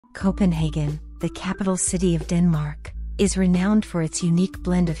Copenhagen, the capital city of Denmark, is renowned for its unique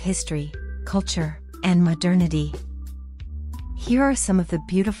blend of history, culture, and modernity. Here are some of the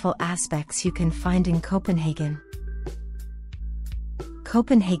beautiful aspects you can find in Copenhagen.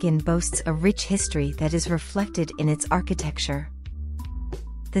 Copenhagen boasts a rich history that is reflected in its architecture.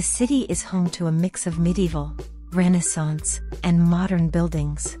 The city is home to a mix of medieval, Renaissance, and modern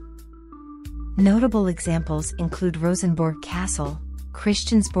buildings. Notable examples include Rosenborg Castle,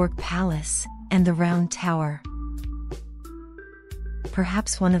 Christiansborg Palace, and the Round Tower.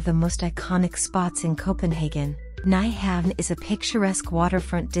 Perhaps one of the most iconic spots in Copenhagen, Nyhavn is a picturesque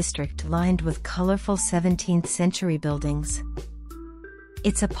waterfront district lined with colorful 17th-century buildings.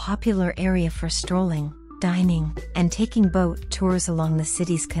 It's a popular area for strolling, dining, and taking boat tours along the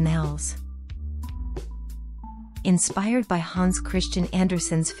city's canals. Inspired by Hans Christian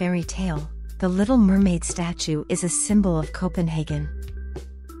Andersen's fairy tale, the Little Mermaid statue is a symbol of Copenhagen.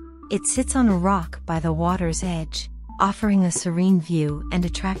 It sits on a rock by the water's edge, offering a serene view and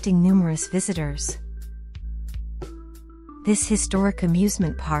attracting numerous visitors. This historic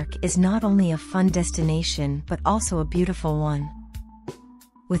amusement park is not only a fun destination but also a beautiful one.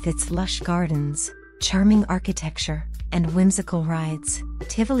 With its lush gardens, charming architecture, and whimsical rides,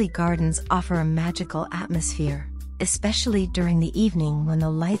 Tivoli Gardens offer a magical atmosphere, especially during the evening when the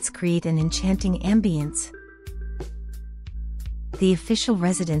lights create an enchanting ambience. The official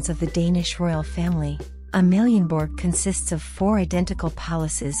residence of the Danish royal family, Amalienborg, consists of 4 identical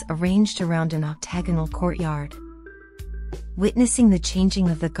palaces arranged around an octagonal courtyard. Witnessing the changing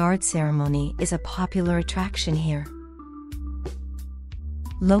of the guard ceremony is a popular attraction here.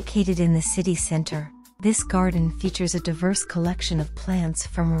 Located in the city center, this garden features a diverse collection of plants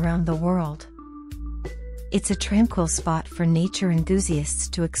from around the world. It's a tranquil spot for nature enthusiasts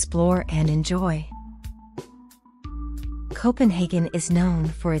to explore and enjoy. Copenhagen is known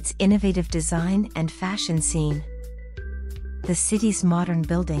for its innovative design and fashion scene. The city's modern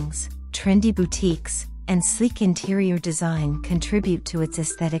buildings, trendy boutiques, and sleek interior design contribute to its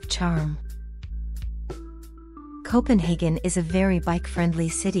aesthetic charm. Copenhagen is a very bike-friendly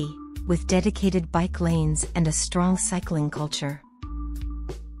city, with dedicated bike lanes and a strong cycling culture.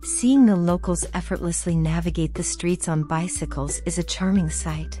 Seeing the locals effortlessly navigate the streets on bicycles is a charming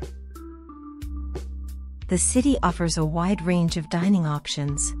sight. The city offers a wide range of dining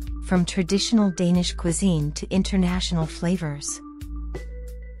options, from traditional Danish cuisine to international flavors.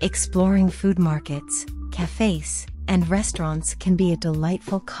 Exploring food markets, cafes, and restaurants can be a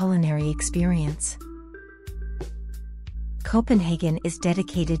delightful culinary experience. Copenhagen is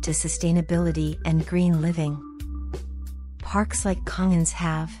dedicated to sustainability and green living. Parks like Kongens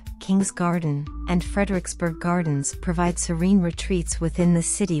Have, King's Garden, and Frederiksberg Gardens provide serene retreats within the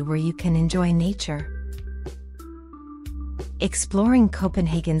city where you can enjoy nature. Exploring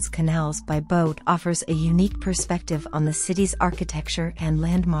Copenhagen's canals by boat offers a unique perspective on the city's architecture and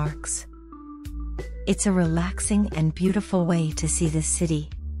landmarks. It's a relaxing and beautiful way to see the city.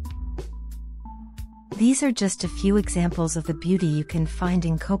 These are just a few examples of the beauty you can find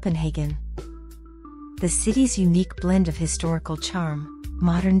in Copenhagen. The city's unique blend of historical charm,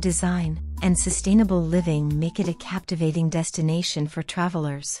 modern design, and sustainable living make it a captivating destination for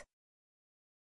travelers.